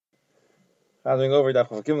Having over Daf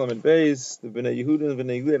Chafakimlam and Beis, the Bnei Yehuda and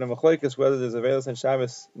Bnei Yilid and Machlokes, whether there's a Veilus and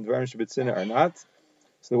Shabbos in Dvarim Shabbatzina or not.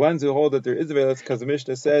 So the ones who hold that there is a Veilus, because the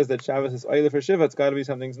Mishnah says that Shabbos is Oile for Shiva, it's got to be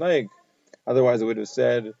something's Naig. Otherwise it would have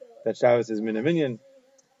said that Shabbos is Minaminyan.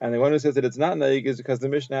 And the one who says that it's not Naig is because the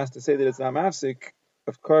Mishnah has to say that it's not Mafsik.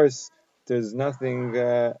 Of course, there's nothing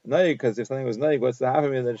Naig, because if something was Naig, what's the half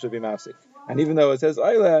of it that it should be Mafsik? And even though it says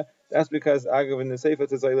Oile, that's because Agav in the Sefer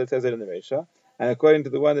it says Oile, it says it in the Reisha. And according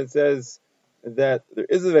to the one that says that there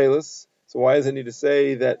is a Veilus, so why does it need to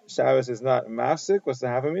say that Shabbos is not Mafsik? What's the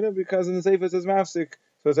Havamina? Because in the Sefer it says Mafsik,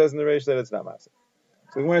 so it says in the Reish that it's not Mafsik.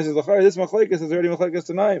 So the Gemara says, this Machlekes is already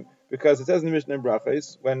Machlekes Tanaim, because it says in the Mishnah in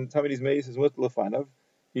Brachos, when somebody's mace is with Lefanav,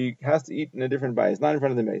 he has to eat in a different bayis, not in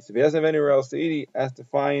front of the mace. If he doesn't have anywhere else to eat, he has to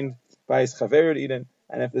find bayis Chaveru to eat in,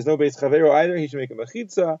 and if there's no bayis Chaveru either, he should make a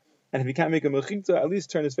mechitza, and if he can't make a mechitza, at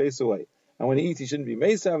least turn his face away. And when he eats, he shouldn't be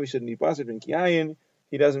mesav, he shouldn't eat basar, drink yayin,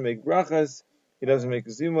 he doesn't make brachas, he doesn't make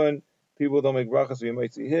zimun. People don't make brachas, we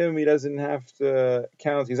might see him. He doesn't have to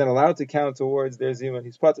count. He's not allowed to count towards their zimun.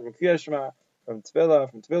 He's part from Kriyas Shema, from Tefillah,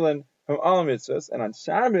 from Tefillin, from all mitzvahs. And on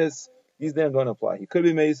Shabbos, these then don't apply. He could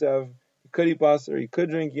be mesav, he could eat basar, he could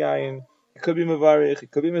drink yayin, he could be mevarich, he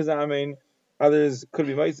could be mezamein. Others could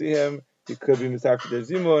be might see him. He could be mitzvah their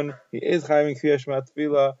zimun. He is chayav in Kriyas Shema,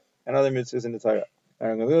 Tefillah, and other mitzvahs in the Torah.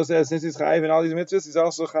 And Gamliel says, since he's chayav in all these mitzvahs, he's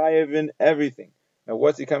also chayav in everything. Now,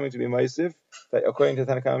 what's he coming to be Maisif? That according to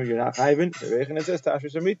Tanakama, you're not chayvin. The Reichin it says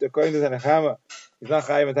Tashmish Amita. According to Tanakama, he's not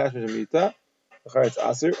chayvin Tashmish Amita. L'char it's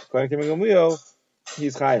Aser. According to Gamliel,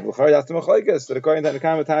 he's chayv. L'char that's the Machlokes. That according to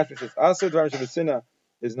Tanakama, Tashmish is Aser. Dvarim Shabbatzina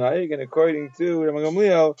is Naig, and according to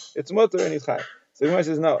Gamliel, it's Mutter and he's chayv. So the Gemara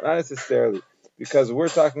says no, not necessarily, because we're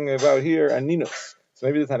talking about here Aninos. So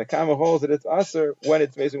maybe the Tanakama holds that it's Aser when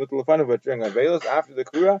it's messing with the Lefanav, but during Avelos after the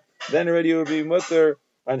Kura, then already it would be Mutter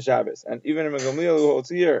on Shabbos. And even in Gamliel who holds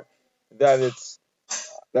here that it's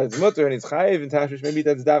mutter and it's chayiv in Tashmish, maybe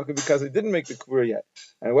that's davka because he didn't make the kura yet,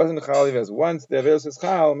 and it wasn't chaliv as once the Avelos is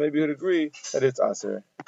chal, maybe he would agree that it's aser.